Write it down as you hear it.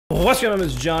What's going on,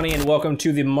 it's Johnny, and welcome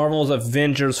to the Marvel's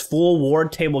Avengers full war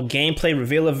table gameplay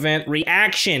reveal event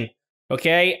reaction.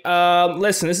 Okay,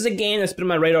 listen, this is a game that's been on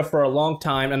my radar for a long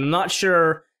time, and I'm not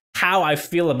sure how I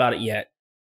feel about it yet.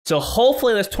 So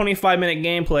hopefully this 25-minute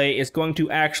gameplay is going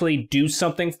to actually do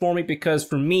something for me, because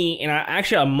for me, and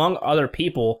actually among other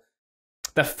people,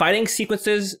 the fighting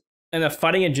sequences and the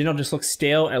fighting in general just looks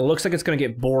stale, and it looks like it's going to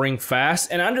get boring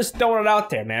fast, and I'm just throwing it out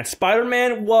there, man.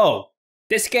 Spider-Man, whoa.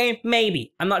 This game,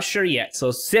 maybe. I'm not sure yet.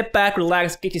 So sit back,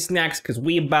 relax, get your snacks, because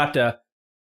we about to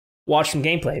watch some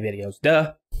gameplay videos.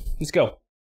 Duh. Let's go.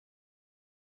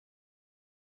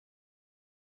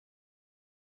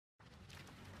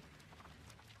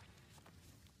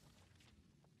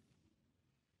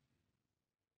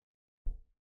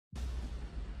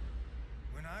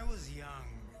 When I was young,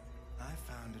 I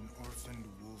found an orphaned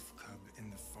wolf cub in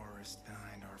the forest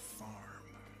behind our farm.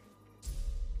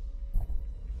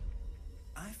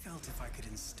 I felt if I could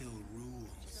instill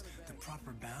rules, the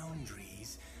proper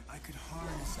boundaries, I could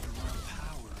harness the raw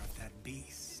power of that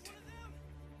beast.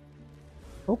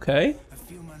 Okay. A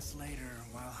few months later,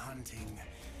 while hunting,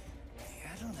 the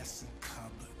adolescent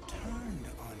cub turned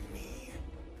on me.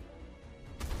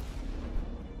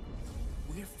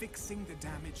 We're fixing the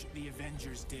damage the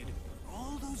Avengers did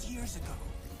all those years ago.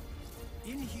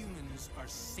 Inhumans are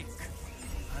sick.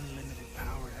 Unlimited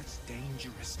power, that's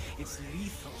dangerous. It's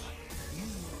lethal. You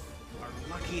are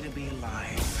lucky to be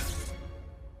alive.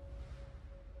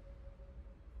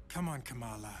 Come on,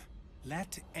 Kamala.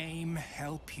 Let AIM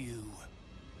help you.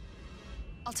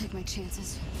 I'll take my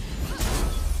chances.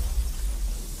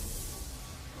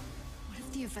 What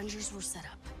if the Avengers were set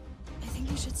up? I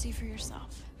think you should see for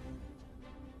yourself.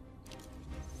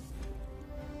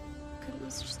 Couldn't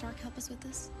Mr. Stark help us with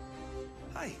this?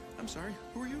 Hi, I'm sorry.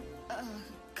 Who are you?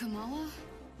 Kamala?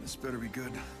 This better be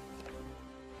good.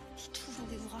 He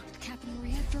totally locked Cap in the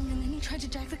reactor room, and then he tried to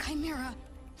jack the Chimera.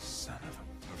 Son of a...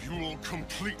 Have you all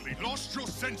completely lost your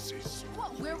senses?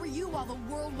 What? Where were you while the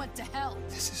world went to hell?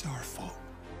 This is our fault.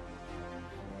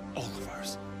 All of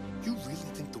ours. You really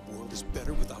think the world is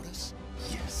better without us?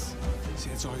 Yes. See,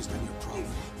 it's always been your problem.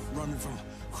 Running from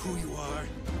who you are,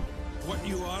 what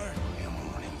you are.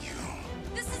 I'm warning you.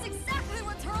 This is exactly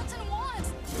what Tarleton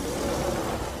wants!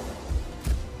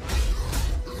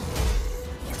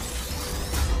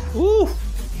 Ooh.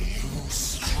 You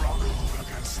struggle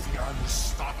against the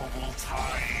unstoppable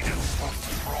tide of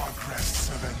progress,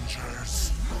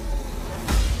 Avengers.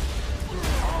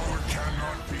 Power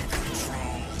cannot be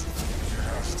controlled. It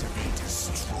has to be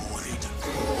destroyed.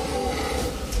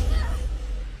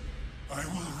 I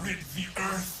will rid the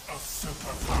Earth of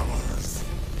superpowers,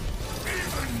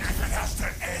 even if it has to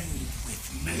end with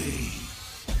me.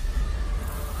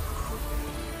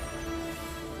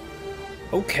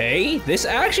 Okay, this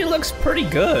actually looks pretty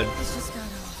good. This just got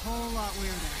a whole lot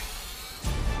weirder.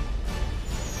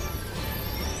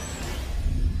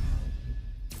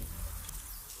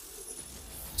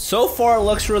 So far, it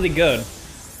looks really good.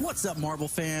 What's up, Marvel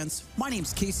fans? My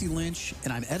name's Casey Lynch,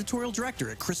 and I'm editorial director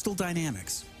at Crystal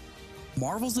Dynamics.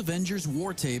 Marvel's Avengers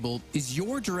War Table is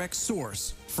your direct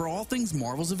source for all things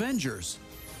Marvel's Avengers.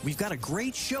 We've got a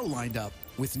great show lined up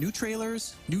with new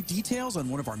trailers, new details on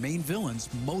one of our main villains,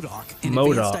 MODOK, and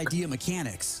advanced idea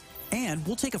mechanics. And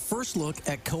we'll take a first look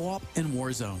at co-op and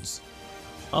war zones.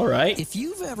 All right. If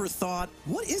you've ever thought,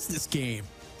 what is this game?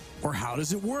 Or how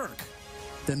does it work?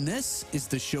 Then this is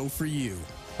the show for you.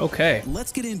 Okay.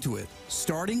 Let's get into it,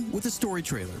 starting with a story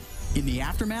trailer. In the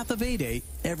aftermath of A-Day,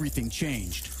 everything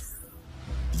changed.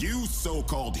 You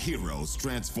so-called heroes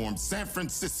transformed San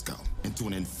Francisco into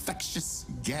an infectious,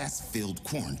 gas-filled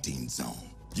quarantine zone.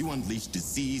 You unleashed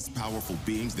diseased, powerful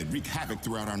beings that wreak havoc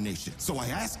throughout our nation. So I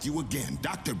ask you again,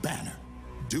 Dr. Banner,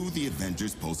 do the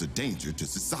Avengers pose a danger to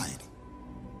society?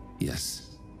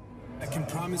 Yes. I can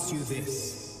promise you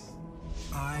this.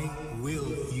 I will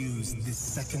use this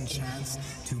second chance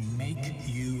to make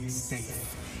you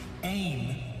safe.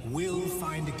 AIM will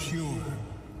find a cure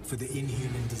for the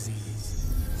inhuman disease.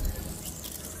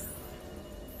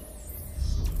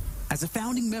 As a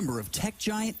founding member of tech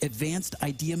giant Advanced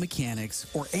Idea Mechanics,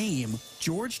 or AIM,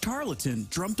 George Tarleton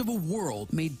dreamt of a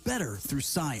world made better through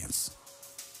science.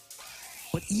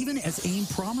 But even as AIM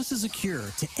promises a cure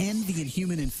to end the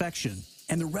inhuman infection,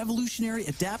 and the revolutionary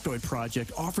Adaptoid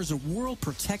project offers a world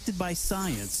protected by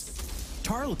science,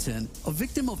 Tarleton, a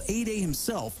victim of A-Day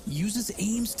himself, uses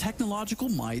AIM's technological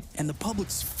might and the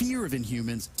public's fear of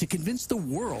Inhumans to convince the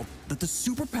world that the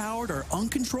superpowered are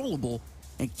uncontrollable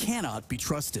and cannot be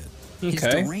trusted. His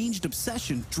deranged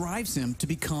obsession drives him to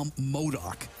become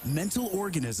MODOK, mental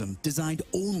organism designed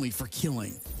only for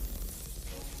killing.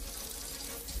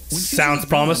 Sounds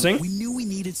promising. We knew we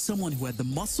needed someone who had the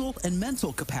muscle and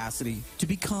mental capacity to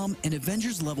become an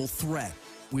Avengers-level threat.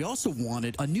 We also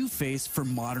wanted a new face for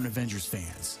modern Avengers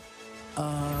fans.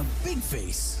 Big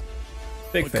face.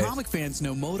 Big But face. comic fans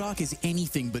know MODOK is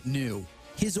anything but new.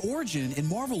 His origin in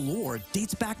Marvel lore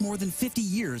dates back more than 50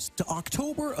 years to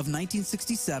October of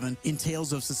 1967 in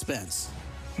Tales of Suspense.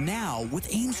 Now,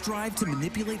 with AIM's drive to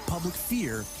manipulate public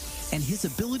fear and his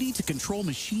ability to control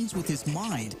machines with his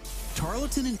mind,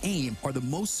 Tarleton and AIM are the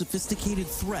most sophisticated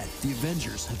threat the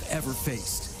Avengers have ever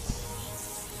faced.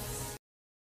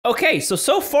 Okay,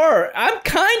 so far I'm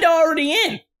kind of already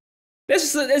in.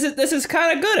 This is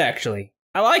kind of good actually.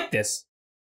 I like this.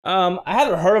 I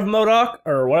haven't heard of MODOK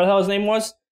or what the hell his name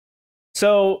was.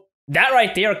 So that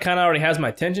right there kind of already has my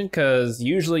attention because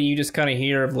usually you just kind of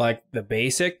hear of like the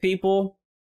basic people.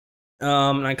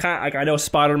 And I know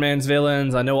Spider-Man's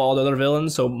villains. I know all the other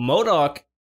villains. So MODOK,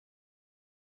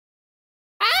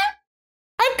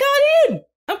 I'm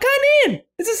kind of in.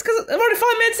 This is because I'm already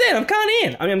 5 minutes in. I'm kind of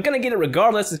in. I mean, I'm gonna get it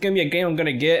regardless. It's gonna be a game I'm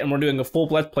gonna get, and we're doing a full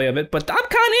let's play of it. But I'm kind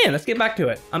of in. Let's get back to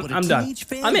it. I'm done. Teenage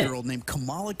I'm in. fangirl named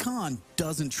Kamala Khan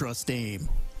doesn't trust AIM.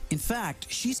 In fact,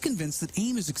 she's convinced that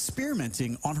AIM is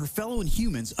experimenting on her fellow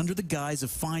Inhumans under the guise of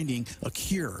finding a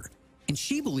cure. And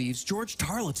she believes George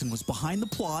Tarleton was behind the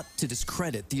plot to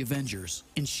discredit the Avengers.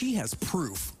 And she has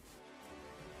proof.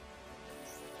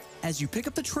 As you pick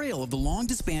up the trail of the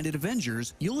long-disbanded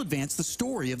Avengers, you'll advance the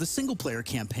story of the single-player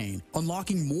campaign,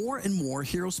 unlocking more and more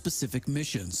hero-specific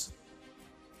missions.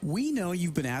 We know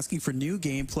you've been asking for new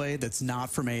gameplay that's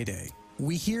not from A-Day.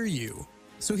 We hear you.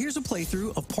 So here's a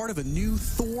playthrough of part of a new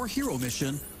Thor hero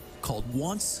mission called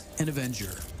Once an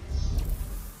Avenger.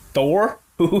 Thor?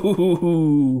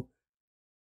 Ooh.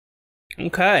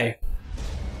 Okay.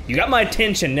 You got my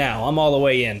attention now. I'm all the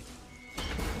way in.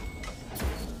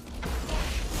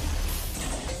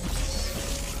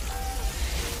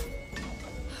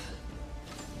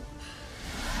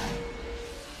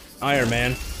 Iron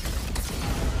Man.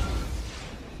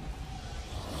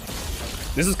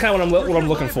 This is kind of what I'm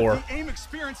looking for. The AIM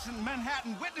experience in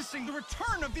Manhattan, witnessing the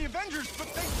return of the Avengers,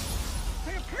 but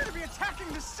they appear to be attacking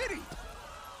the city.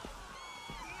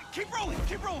 Keep rolling,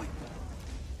 keep rolling.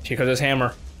 Here comes his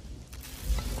hammer.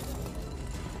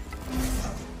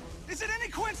 Is it any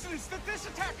coincidence that this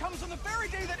attack comes on the very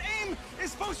day that AIM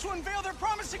is supposed to unveil their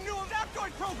promising new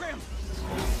Adaptoid program?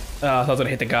 I thought I was gonna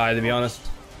hit the guy, to be honest.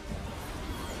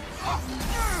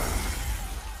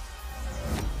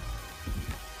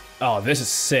 Oh, this is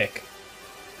sick.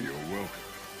 You're welcome.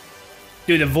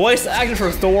 Dude, the voice acting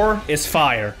for Thor is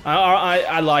fire.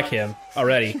 I like him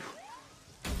already.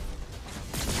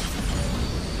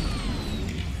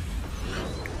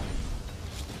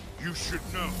 You should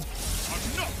know,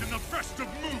 I'm not in the best of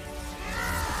moods.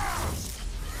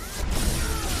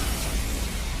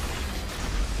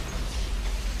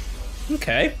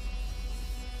 Okay.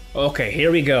 Okay,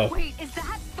 here we go. Wait, is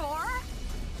that Thor?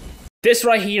 This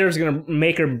right here is gonna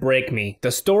make or break me.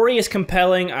 The story is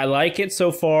compelling. I like it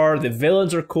so far. The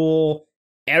villains are cool.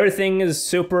 Everything is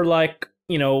super, like,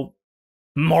 you know,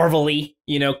 Marvel-y,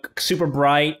 you know, super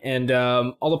bright, and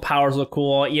all the powers look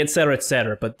cool, etc.,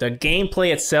 etc. But the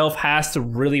gameplay itself has to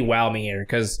really wow me here,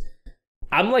 because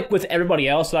I'm like with everybody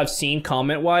else that I've seen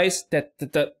comment-wise, that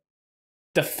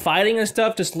the fighting and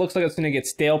stuff just looks like it's gonna get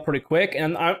stale pretty quick,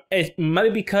 and it might be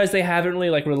because they haven't really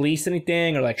like released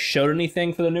anything or like showed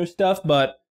anything for the new stuff,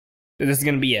 but this is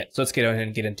gonna be it. So let's get ahead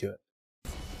and get into it.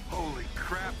 Holy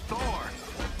crap, Thor!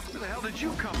 Where the hell did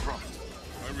you come from?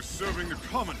 I was serving the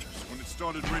commoners when it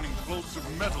started raining bolts of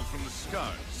metal from the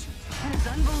skies. It's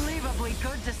unbelievably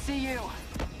good to see you.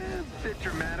 A bit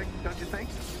dramatic, don't you think?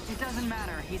 It doesn't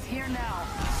matter. He's here now.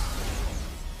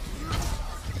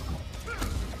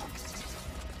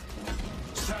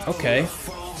 Okay.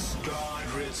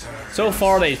 So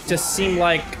far, they just seem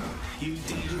like... You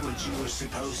did what you were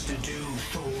supposed to do,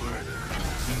 Thor.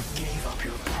 You gave up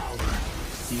your power.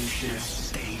 You should have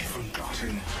stayed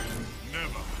forgotten.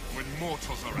 Never, when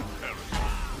mortals are in peril.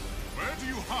 Where do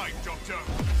you hide, Doctor?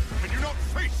 Can you not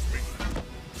face me?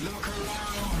 Look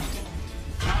around.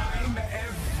 I'm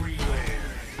everywhere.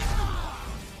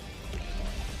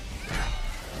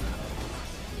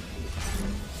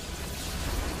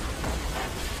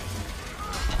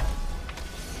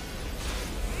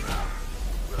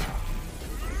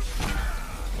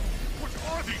 What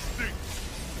are these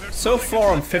things? So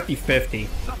far, I'm 50-50.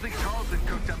 Something Carlson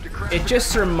cooked up to crack. It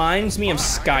just reminds me of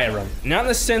Skyrim. Not in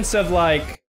the sense of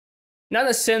like... Not in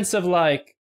the sense of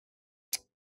like...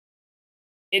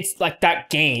 It's like that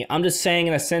game. I'm just saying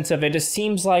in a sense of it just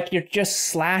seems like you're just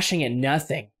slashing at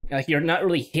nothing. Like you're not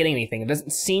really hitting anything. It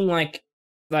doesn't seem like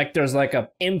like there's like a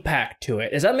impact to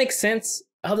it. Does that make sense?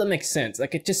 I hope that makes sense.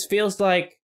 Like it just feels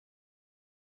like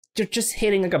you're just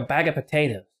hitting like a bag of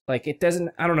potatoes. Like it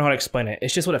doesn't, I don't know how to explain it.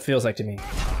 It's just what it feels like to me.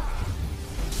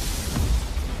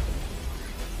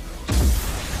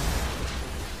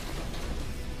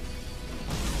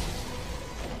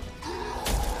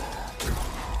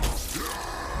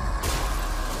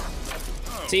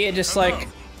 See, it just like,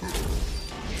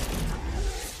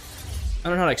 I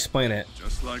don't know how to explain it.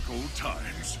 Just like old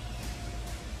times.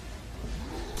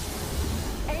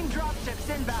 Aim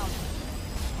dropships inbound.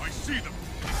 I see them.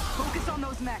 Focus on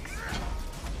those mechs.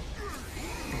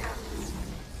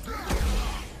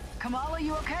 Kamala,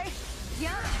 you okay?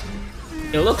 Yeah.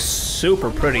 It looks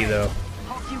super pretty though.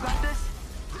 Hulk, you got this?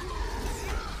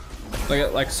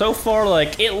 Like so far,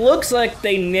 like it looks like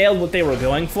they nailed what they were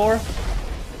going for.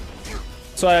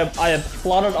 So I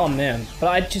applauded on them, but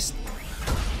I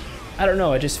don't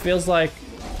know, it just feels like,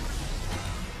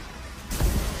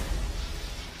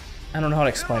 I don't know how to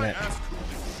explain it. Ask who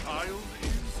this child is.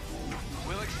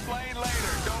 We'll explain later.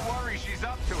 Don't worry, she's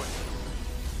up to it.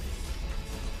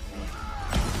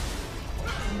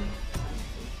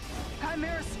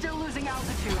 Chimera's still losing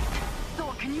altitude.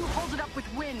 Thor, can you hold it up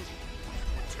with wind?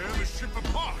 Tear the ship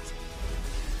apart.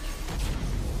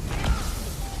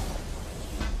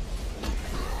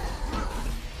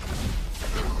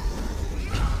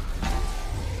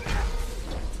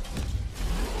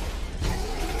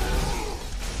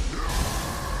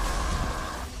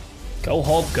 Go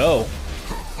Hulk, go.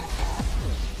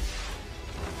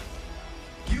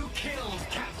 You killed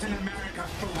Captain America,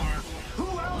 Thor.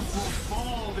 Who else will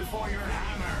fall before your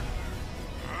hammer?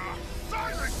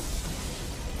 Silence!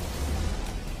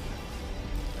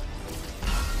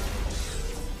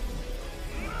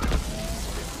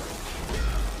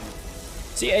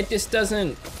 See, it just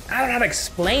doesn't, I don't know how to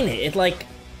explain it. It like,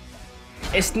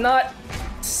 it's not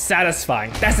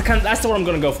satisfying. That's the word I'm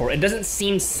gonna go for. It doesn't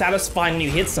seem satisfying when you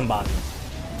hit somebody.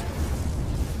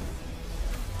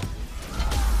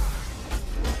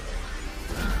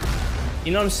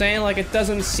 You know what I'm saying? Like it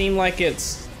doesn't seem like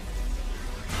it's,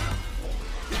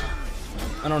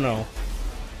 I don't know.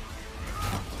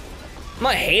 I'm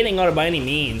not hating on it by any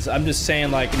means. I'm just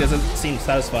saying like it doesn't seem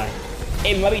satisfying.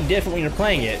 It might be different when you're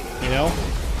playing it, you know?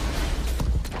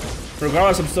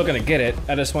 Regardless, I'm still gonna get it.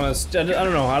 I just want to. I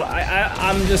don't know.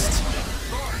 I'm just.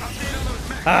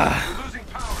 Ah.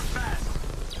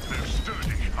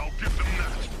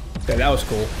 Okay, that was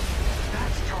cool.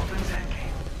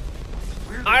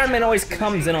 Iron Man always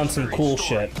comes in on some cool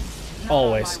shit.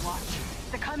 Always.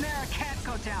 The Chimera can't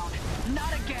go down.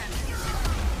 Not again.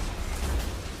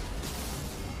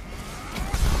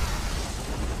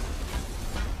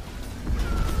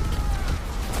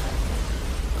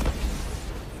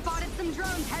 Spotted some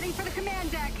drones heading for the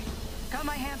command deck. Got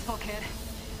my hands full, kid.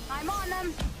 I'm on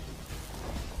them.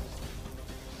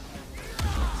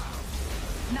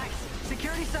 Nice.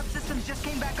 Security subsystems just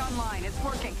came back online. It's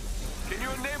working. Can you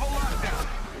enable lockdown?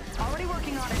 Already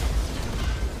working on it.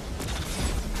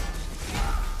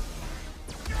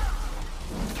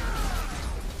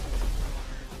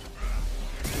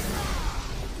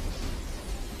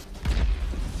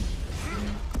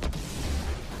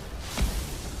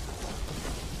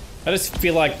 I just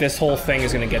feel like this whole thing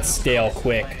is gonna get stale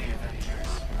quick.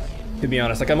 To be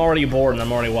honest, like I'm already bored and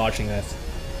I'm already watching this.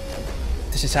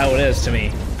 This is how it is to me.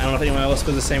 I don't know if anyone else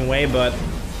feels the same way, but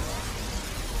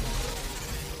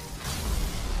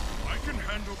I can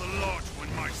handle the large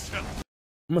one myself.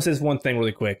 I'm gonna say this one thing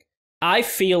really quick. I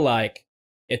feel like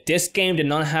if this game did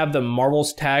not have the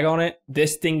Marvel's tag on it,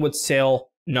 this thing would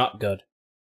sell not good.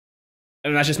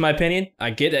 And that's just my opinion.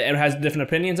 I get it. Everyone has different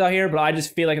opinions out here, but I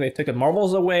just feel like if they took the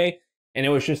Marvels away and it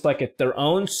was just like their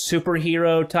own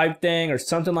superhero type thing or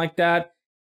something like that,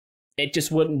 it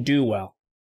just wouldn't do well,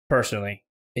 personally.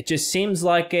 It just seems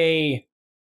like a...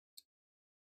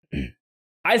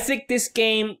 I think this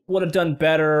game would have done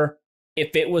better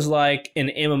if it was like an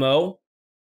MMO.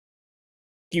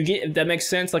 You get, if that makes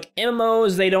sense? Like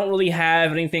MMOs, they don't really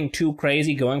have anything too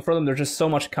crazy going for them. There's just so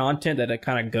much content that it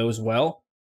kind of goes well.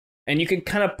 And you can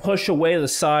kind of push away to the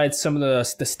side some of the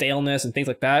staleness and things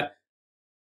like that.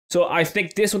 So I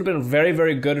think this would have been very,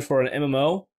 very good for an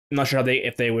MMO. I'm not sure how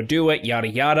if they would do it, yada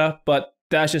yada, but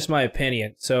that's just my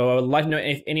opinion. So I would like to know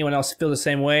if anyone else feels the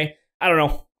same way. I don't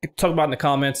know. Talk about it in the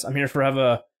comments. I'm here for I'm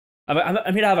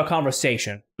here to have a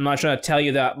conversation. I'm not trying to tell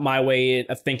you that my way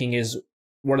of thinking is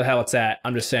where the hell it's at.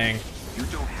 I'm just saying You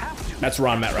don't have to. that's where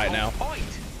I'm at right now. Point.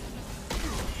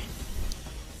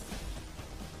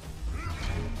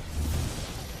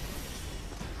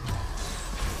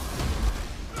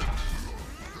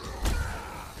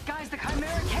 Guys, the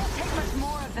Chimera can't take much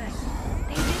more of this.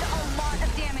 They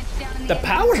The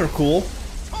powers are cool.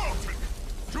 Jonathick,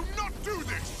 do not do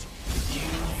this!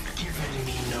 You've given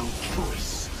me no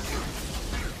choice.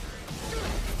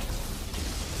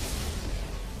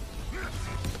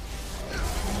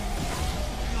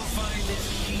 You'll find this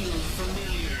shield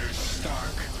familiar,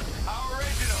 Stark. How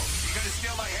original! You gonna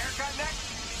steal my haircut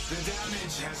next? The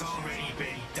damage has already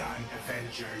been done,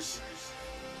 Avengers.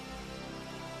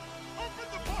 Open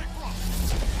the pipe rock!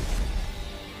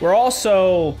 We're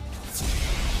also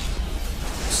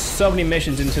so many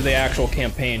missions into the actual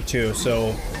campaign too,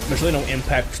 so there's really no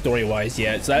impact story-wise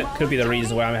yet. So that could be the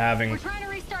reason why I'm having We're trying to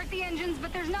restart the engines,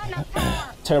 but there's not enough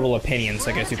power. terrible opinions,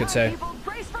 I guess you could say. People,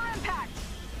 brace for impact.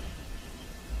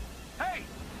 Hey,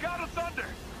 God of Thunder!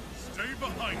 Stay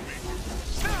behind me.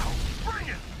 Now, bring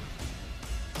it!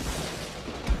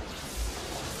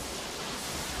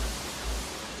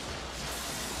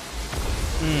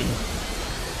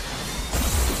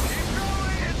 Keep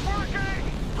going, it's working!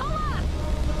 Pull up.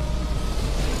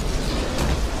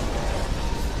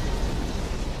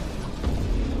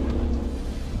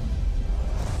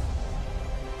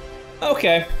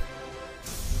 Okay.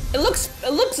 It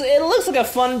looks like a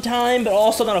fun time, but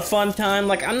also not a fun time.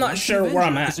 Like, I'm not sure where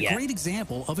I'm at It's a yet. great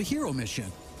example of a hero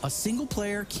mission, a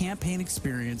single-player campaign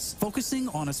experience focusing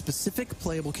on a specific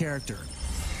playable character.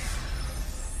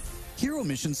 Hero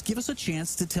missions give us a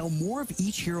chance to tell more of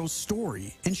each hero's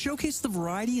story and showcase the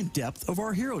variety and depth of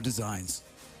our hero designs.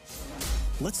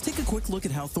 Let's take a quick look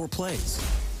at how Thor plays.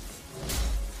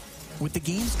 With the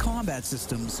game's combat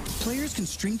systems, players can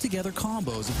string together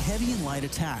combos of heavy and light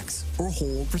attacks, or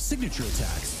hold for signature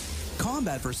attacks.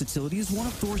 Combat versatility is one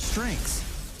of Thor's strengths,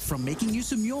 from making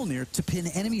use of Mjolnir to pin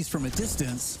enemies from a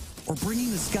distance, or bringing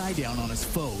the sky down on his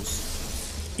foes.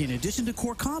 In addition to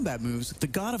core combat moves, the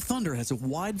God of Thunder has a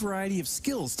wide variety of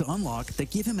skills to unlock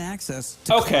that give him access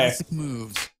to classic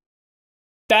moves.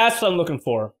 That's what I'm looking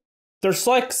for. There's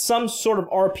like some sort of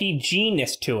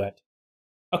RPG-ness to it.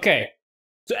 Okay.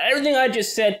 So everything I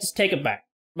just said, just take it back.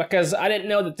 Because I didn't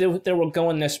know that they were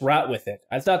going this route with it.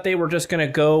 I thought they were just going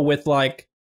to go with, like,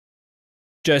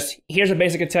 just, here's a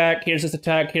basic attack, here's this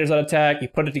attack, here's that attack, you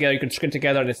put it together, you can string it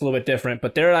together, and it's a little bit different.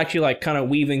 But they're actually, like, kind of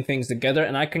weaving things together,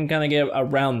 and I can kind of get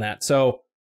around that. So,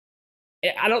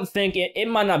 I don't think, it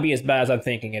might not be as bad as I'm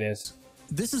thinking it is.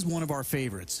 This is one of our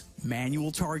favorites,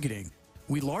 manual targeting.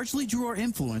 We largely drew our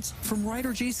influence from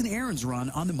writer Jason Aaron's run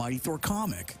on the Mighty Thor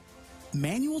comic.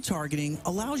 Manual targeting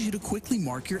allows you to quickly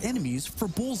mark your enemies for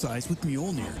bullseyes with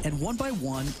Mjolnir, and one by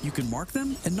one, you can mark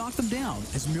them and knock them down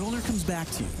as Mjolnir comes back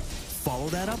to you. Follow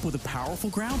that up with a powerful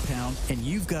ground pound, and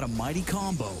you've got a mighty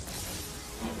combo.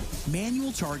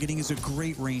 Manual targeting is a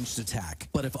great ranged attack,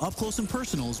 but if up close and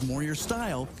personal is more your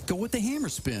style, go with the hammer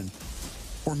spin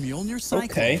or Mjolnir cycle.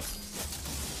 Okay.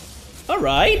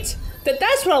 Alright.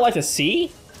 That's what I like to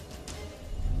see.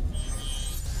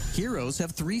 Heroes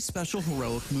have 3 special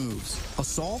heroic moves: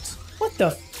 Assault, What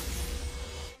the?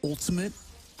 Ultimate,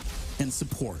 and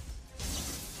Support.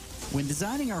 When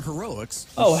designing our heroics,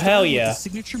 Oh, hell with yeah. the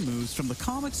signature moves from the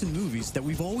comics and movies that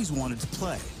we've always wanted to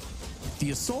play.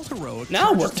 The Assault heroic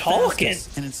Now we're charges the talking.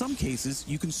 fastest, and in some cases,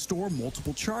 you can store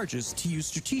multiple charges to use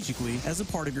strategically as a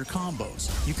part of your combos.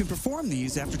 You can perform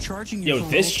these after charging your Yo,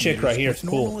 this heroic chick right meters here with is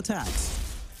cool. normal attacks.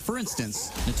 For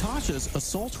instance, Natasha's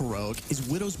Assault heroic is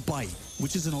Widow's Bite,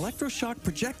 which is an electroshock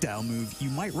projectile move you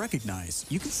might recognize.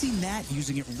 You can see Nat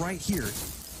using it right here.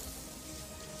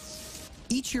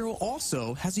 Each hero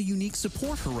also has a unique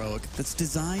support heroic that's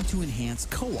designed to enhance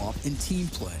co-op and team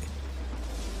play.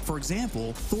 For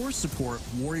example, Thor's support,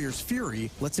 Warrior's Fury,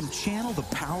 lets him channel the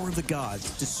power of the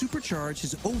gods to supercharge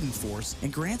his Odin force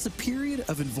and grants a period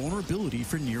of invulnerability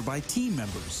for nearby team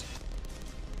members.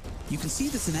 You can see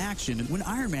this in action when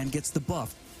Iron Man gets the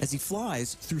buff as he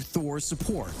flies through Thor's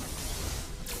support.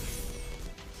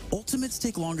 Ultimates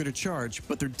take longer to charge,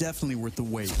 but they're definitely worth the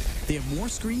wait. They have more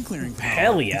screen clearing power,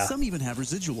 Hell yeah. and some even have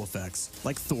residual effects,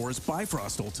 like Thor's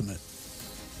Bifrost Ultimate.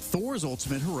 Thor's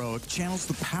ultimate heroic channels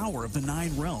the power of the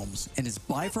 9 realms, and his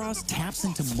Bifrost taps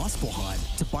into Muspelheim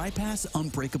to bypass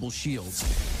unbreakable shields,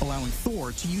 allowing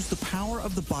Thor to use the power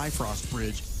of the Bifrost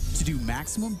Bridge to do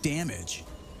maximum damage.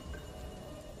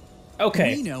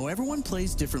 Okay. We know everyone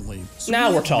plays differently, so Now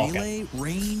we we're have talking. melee,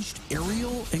 ranged,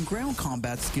 aerial, and ground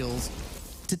combat skills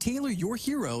to tailor your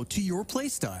hero to your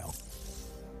playstyle.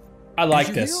 I like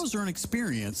As your this. heroes earn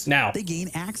experience, Now. they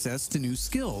gain access to new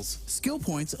skills. Skill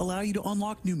points allow you to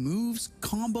unlock new moves,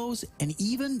 combos, and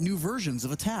even new versions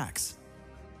of attacks.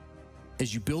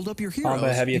 As you build up your heroes,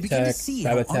 Combat, heavy you begin to attack, see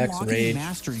grab how attacks, unlocking rage. and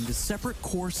mastering the separate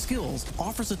core skills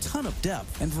offers a ton of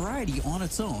depth and variety on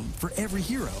its own for every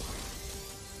hero.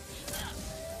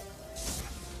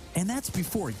 And that's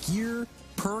before gear,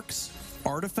 perks,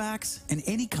 artifacts, and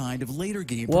any kind of later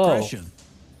game progression.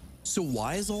 So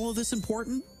why is all of this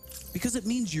important? Because it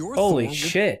means your Holy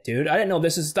shit, dude. I didn't know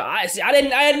this is the... I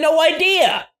had no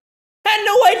idea! I had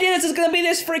no idea this is gonna be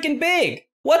this freaking big!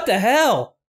 What the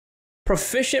hell?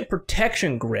 Proficient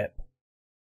protection grip.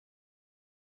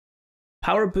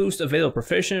 Power boost available.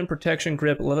 Proficient protection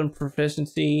grip, 11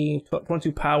 proficiency,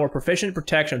 22 power. Proficient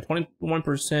protection,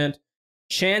 21%.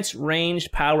 Chance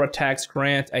ranged power attacks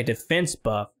grant a defense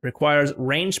buff. Requires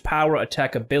ranged power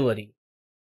attack ability.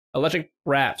 Electric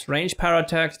wraps. Ranged power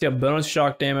attacks deal bonus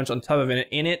shock damage on top of an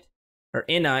innate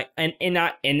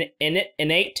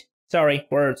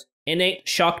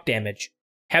shock damage.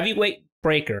 Heavyweight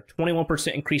breaker.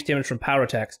 21% increased damage from power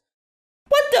attacks.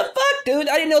 What the fuck, dude?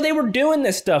 I didn't know they were doing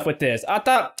this stuff with this. I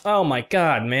thought, oh my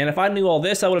god, man. If I knew all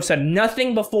this, I would have said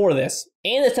nothing before this.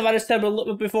 And the stuff I just said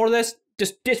before this,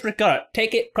 just disregard it.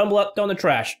 Take it, crumble up, throw in the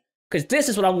trash. Because this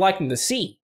is what I'm liking to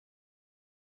see.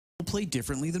 Will play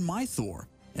differently than my Thor,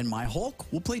 and my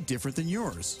Hulk will play different than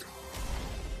yours.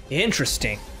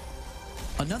 Interesting.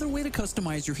 Another way to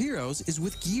customize your heroes is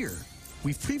with gear.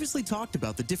 We've previously talked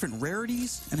about the different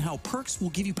rarities and how perks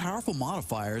will give you powerful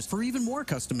modifiers for even more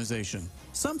customization.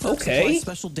 Some perks apply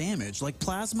special damage like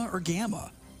plasma or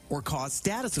gamma, or cause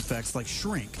status effects like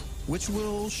shrink, which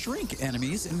will shrink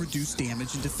enemies and reduce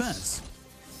damage and defense.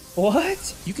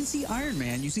 What? You can see Iron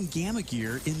Man using gamma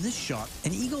gear in this shot,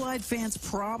 and eagle-eyed fans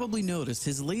probably noticed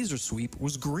his laser sweep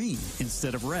was green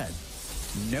instead of red.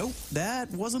 Nope,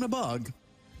 that wasn't a bug.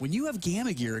 When you have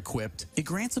gamma gear equipped, it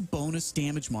grants a bonus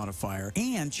damage modifier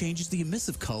and changes the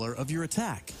emissive color of your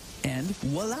attack. And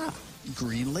voila,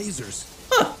 green lasers.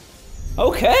 Huh.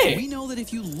 Okay. We know that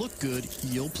if you look good,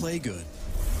 you'll play good.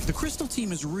 The Crystal team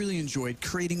has really enjoyed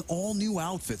creating all new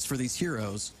outfits for these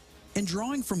heroes and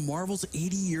drawing from Marvel's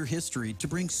 80-year history to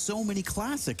bring so many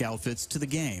classic outfits to the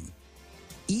game.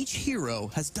 Each hero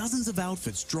has dozens of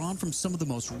outfits drawn from some of the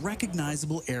most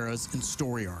recognizable eras and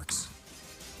story arcs.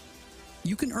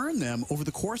 You can earn them over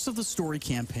the course of the story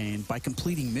campaign by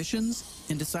completing missions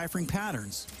and deciphering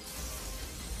patterns.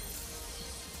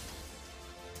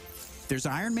 There's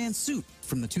Iron Man's suit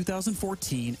from the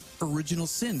 2014 Original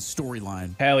Sin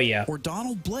storyline. Hell yeah. Or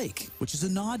Donald Blake, which is a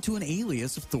nod to an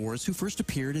alias of Thor's who first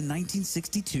appeared in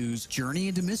 1962's Journey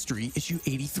into Mystery issue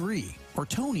 83. Or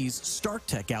Tony's Stark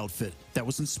Tech outfit that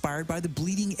was inspired by the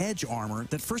Bleeding Edge armor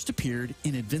that first appeared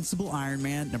in Invincible Iron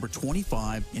Man number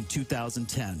 25 in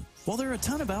 2010. While there are a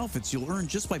ton of outfits you'll earn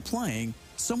just by playing,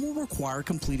 some will require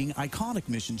completing iconic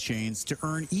mission chains to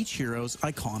earn each hero's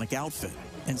iconic outfit.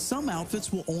 And some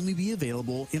outfits will only be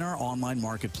available in our online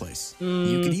marketplace.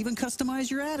 You can even customize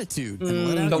your attitude and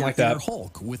let out your inner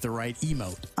Hulk with the right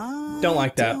emote. Don't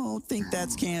like that. I don't think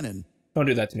that's canon. Don't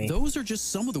do that to me. Those are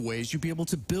just some of the ways you'll be able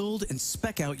to build and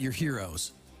spec out your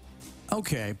heroes.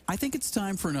 Okay, I think it's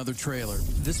time for another trailer.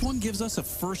 This one gives us a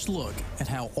first look at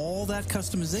how all that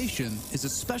customization is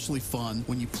especially fun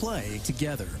when you play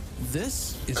together.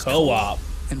 This is Co-op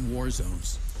and War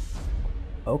Zones.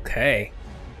 Okay.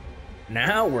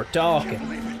 Now we're talking.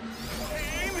 AIM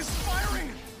is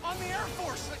firing on the Air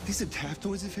Force! These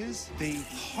adaptoids of his, they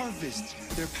harvest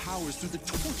their powers through the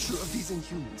torture of these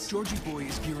Inhumans. Georgie Boy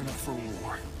is gearing up for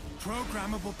war.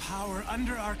 Programmable power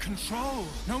under our control.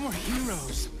 No more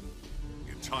heroes.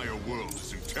 The entire world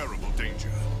is in terrible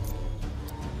danger.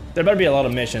 There better be a lot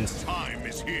of missions. Time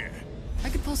is here. I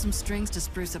could pull some strings to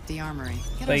spruce up the armory.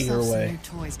 Get Play your ourselves some way. new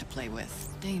toys to play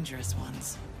with. Dangerous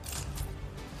ones.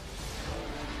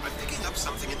 I'm picking up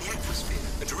something in the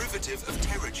atmosphere, a derivative of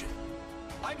Terrigen.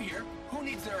 I'm here. Who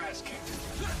needs their ass kicked?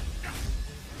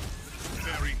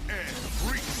 Very air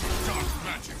breathes with dark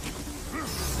magic.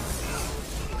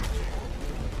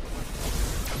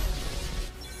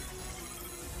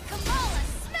 Kamala,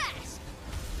 smash!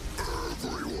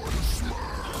 Everyone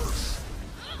smash!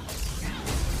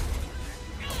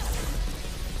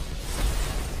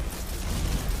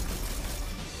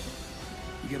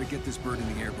 We gotta get this bird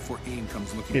in the air before AIM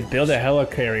comes looking. Dude, build a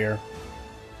helicarrier.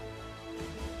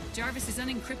 Jarvis is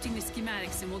unencrypting the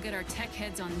schematics and we'll get our tech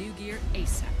heads on new gear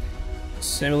ASAP.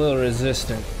 Similar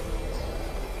resistant.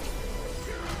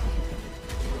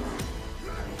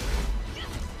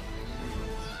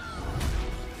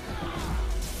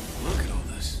 Look at all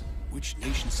this. Which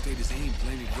nation state is AIM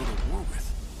planning to go to war with?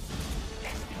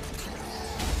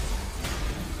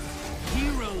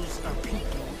 Heroes are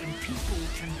people, and people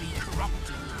can be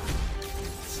corrupted.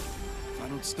 If I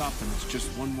don't stop them, it's just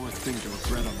one more thing to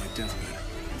regret on my deathbed.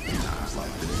 Times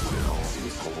like this, when all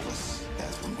cities call us,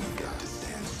 that's when we've got to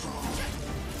stand strong.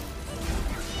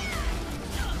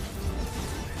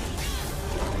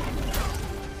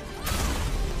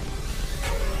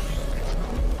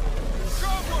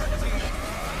 Good work, team!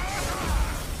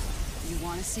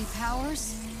 See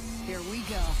powers? Here we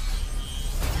go.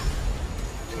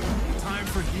 Time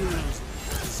for heroes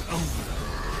is over.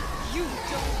 You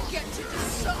don't get to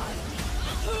decide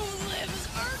who lives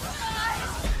or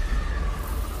dies!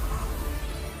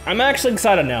 I'm actually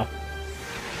excited now.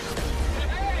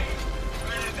 Hey!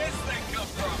 Where did this thing come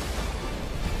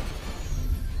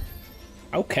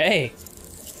from? Okay.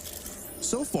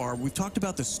 So far, we've talked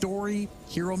about the story,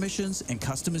 hero missions, and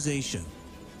customization.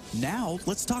 Now,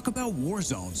 let's talk about war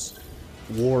zones.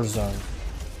 Warzone.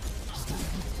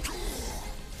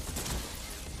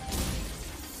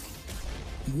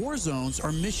 War zones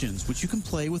are missions which you can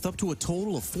play with up to a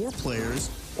total of 4 players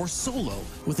or solo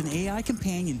with an AI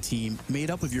companion team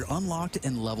made up of your unlocked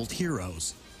and leveled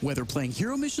heroes. Whether playing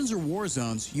hero missions or war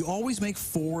zones, you always make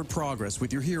forward progress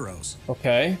with your heroes.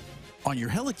 Okay. On your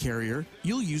helicarrier,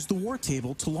 you'll use the war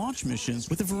table to launch missions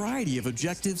with a variety of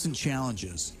objectives and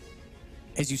challenges.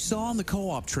 As you saw in the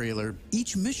co-op trailer,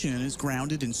 each mission is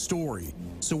grounded in story.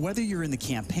 So whether you're in the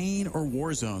campaign or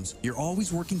war zones, you're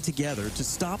always working together to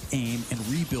stop AIM and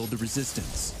rebuild the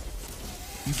resistance.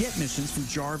 You get missions from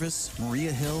Jarvis, Maria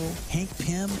Hill, Hank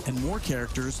Pym, and more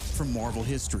characters from Marvel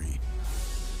history.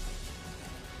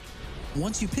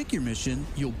 Once you pick your mission,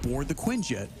 you'll board the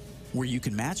Quinjet, where you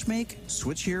can matchmake,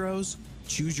 switch heroes,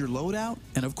 choose your loadout,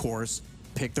 and of course,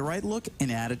 pick the right look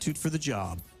and attitude for the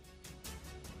job.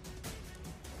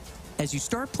 As you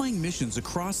start playing missions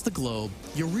across the globe,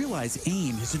 you'll realize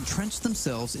AIM has entrenched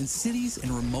themselves in cities and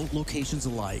remote locations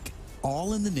alike,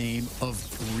 all in the name of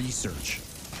research.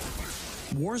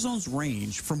 War zones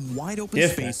range from wide open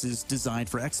spaces designed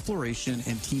for exploration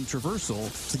and team traversal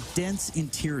to dense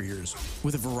interiors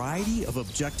with a variety of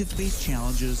objective-based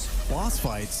challenges, boss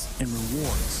fights, and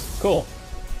rewards. Cool.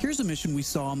 Here's a mission we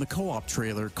saw in the co-op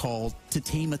trailer called To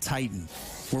Tame a Titan,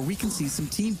 where we can see some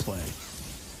team play.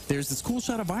 There's this cool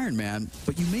shot of Iron Man,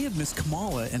 but you may have missed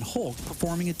Kamala and Hulk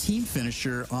performing a team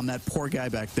finisher on that poor guy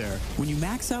back there. When you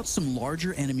max out some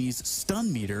larger enemies'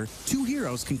 stun meter, 2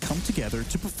 heroes can come together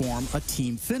to perform a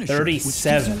team finisher, 37. which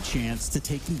gives you a chance to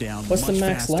take them down What's much the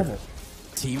max faster. level?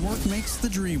 Teamwork makes the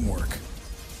dream work.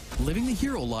 Living the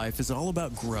hero life is all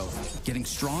about growth, getting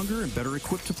stronger and better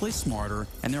equipped to play smarter,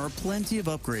 and there are plenty of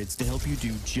upgrades to help you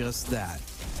do just that.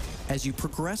 As you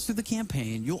progress through the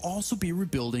campaign, you'll also be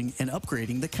rebuilding and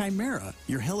upgrading the Chimera,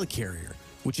 your helicarrier,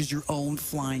 which is your own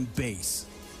flying base.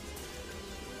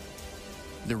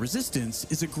 The Resistance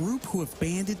is a group who have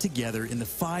banded together in the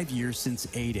 5 years since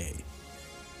A-Day.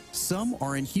 Some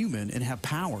are inhuman and have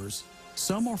powers,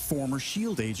 some are former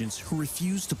SHIELD agents who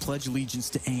refuse to pledge allegiance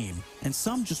to AIM, and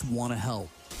some just want to help.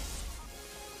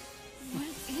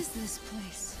 What is this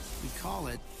place? We call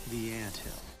it the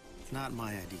Anthill. Not my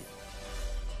idea.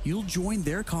 You'll join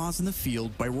their cause in the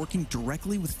field by working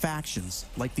directly with factions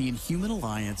like the Inhuman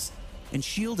Alliance and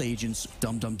SHIELD agents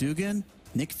Dum Dum Dugan,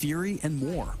 Nick Fury, and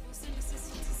more.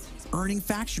 Earning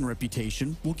faction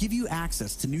reputation will give you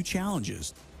access to new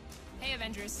challenges, Hey,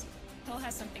 Avengers. Hill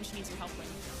has something she needs your help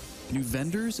with. new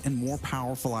vendors, and more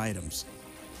powerful items.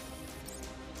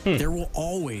 There will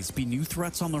always be new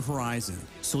threats on the horizon,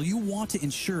 so you want to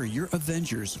ensure your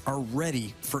Avengers are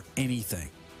ready for anything.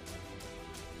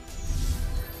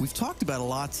 We've talked about a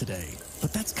lot today,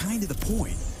 but that's kind of the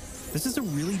point. This is a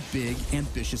really big,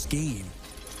 ambitious game.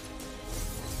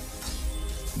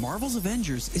 Marvel's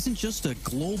Avengers isn't just a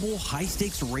global,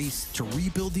 high-stakes race to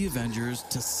rebuild the Avengers,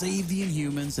 to save the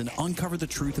Inhumans, and uncover the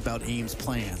truth about AIM's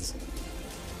plans.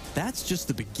 That's just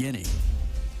the beginning.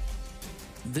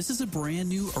 This is a brand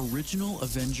new original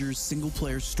Avengers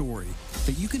single-player story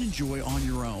that you can enjoy on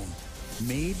your own,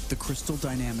 made the Crystal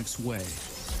Dynamics way.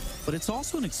 But it's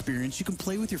also an experience you can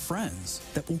play with your friends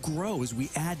that will grow as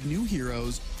we add new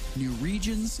heroes, new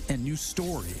regions, and new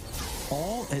story,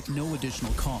 all at no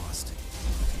additional cost.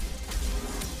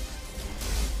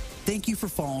 Thank you for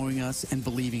following us and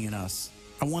believing in us.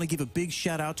 I want to give a big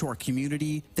shout out to our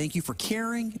community. Thank you for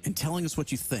caring and telling us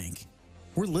what you think.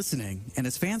 We're listening, and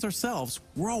as fans ourselves,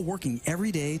 we're all working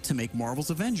every day to make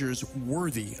Marvel's Avengers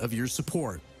worthy of your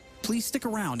support. Please stick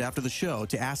around after the show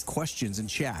to ask questions and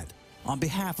chat. On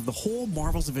behalf of the whole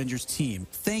Marvel's Avengers team,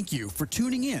 thank you for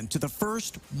tuning in to the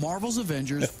first Marvel's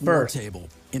Avengers War Table.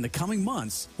 In the coming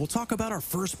months, we'll talk about our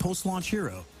first post-launch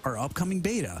hero, our upcoming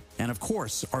beta, and of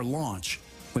course, our launch,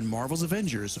 when Marvel's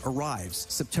Avengers arrives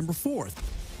September 4th.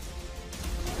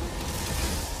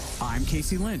 I'm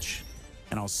Casey Lynch,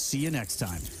 and I'll see you next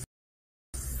time.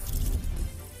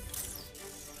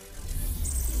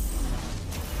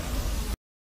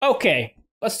 Okay,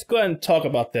 let's go ahead and talk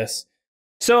about this.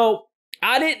 So,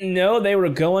 I didn't know they were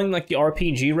going like the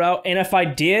RPG route, and if I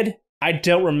did, I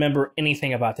don't remember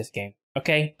anything about this game.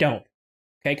 Okay? Don't.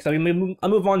 Okay, because I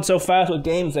move on so fast with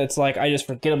games that it's like I just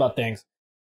forget about things.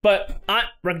 But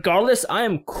regardless, I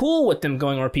am cool with them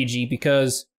going RPG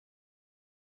because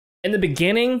in the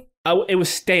beginning, it was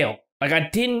stale. Like, I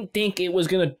didn't think it was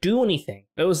going to do anything.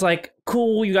 It was like,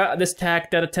 cool, you got this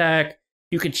attack, that attack.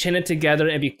 You can chain it together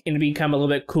and become a little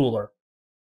bit cooler.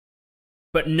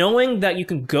 But knowing that you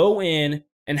can go in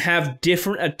and have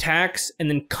different attacks and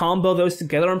then combo those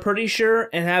together, I'm pretty sure,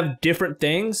 and have different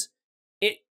things,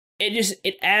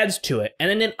 it adds to it.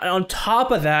 And then on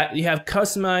top of that, you have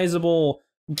customizable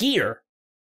gear.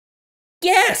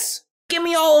 Yes! Give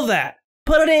me all of that.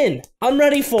 Put it in. I'm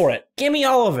ready for it. Give me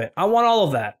all of it. I want all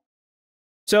of that.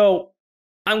 So,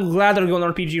 I'm glad they're going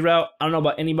the RPG route. I don't know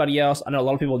about anybody else. I know a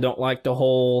lot of people don't like the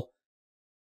whole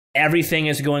everything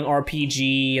is going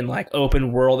RPG and like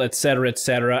open world, etc.,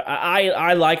 etc.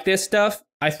 I like this stuff.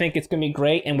 I think it's going to be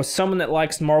great. And with someone that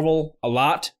likes Marvel a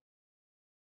lot,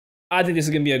 I think this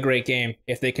is going to be a great game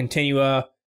if they continue to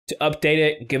update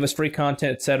it, give us free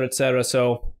content, etc., etc.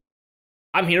 So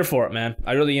I'm here for it, man.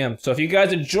 I really am. So if you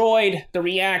guys enjoyed the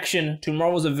reaction to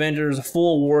Marvel's Avengers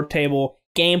full war table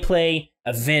gameplay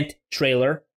event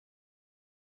trailer,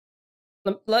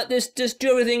 let this just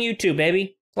do everything you do,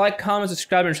 baby. Like, comment,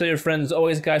 subscribe, and share your friends. As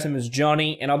always, guys, my name is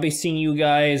Johnny, and I'll be seeing you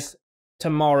guys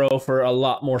tomorrow for a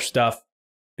lot more stuff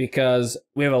because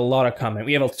we have a lot of content.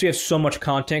 We have so much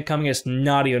content coming, it's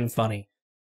not even funny.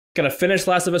 Gotta finish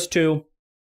Last of Us 2.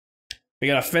 We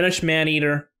gotta finish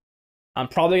Maneater. I'm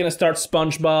probably gonna start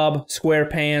SpongeBob,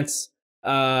 SquarePants,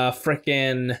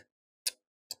 frickin'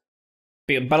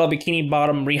 Battle Bikini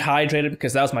Bottom Rehydrated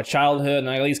because that was my childhood, and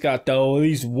I at least got at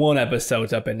least one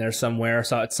episode's up in there somewhere.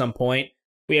 So at some point,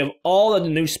 we have all of the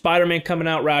new Spider-Man coming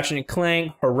out: Ratchet and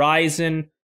Clank,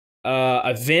 Horizon,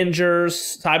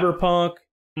 Avengers, Cyberpunk.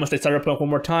 I'm gonna say Cyberpunk one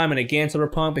more time, and again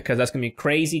Cyberpunk because that's gonna be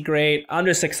crazy great. I'm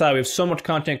just excited. We have so much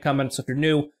content coming. So if you're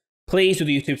new, please do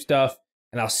the YouTube stuff,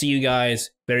 and I'll see you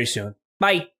guys very soon.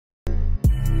 Bye.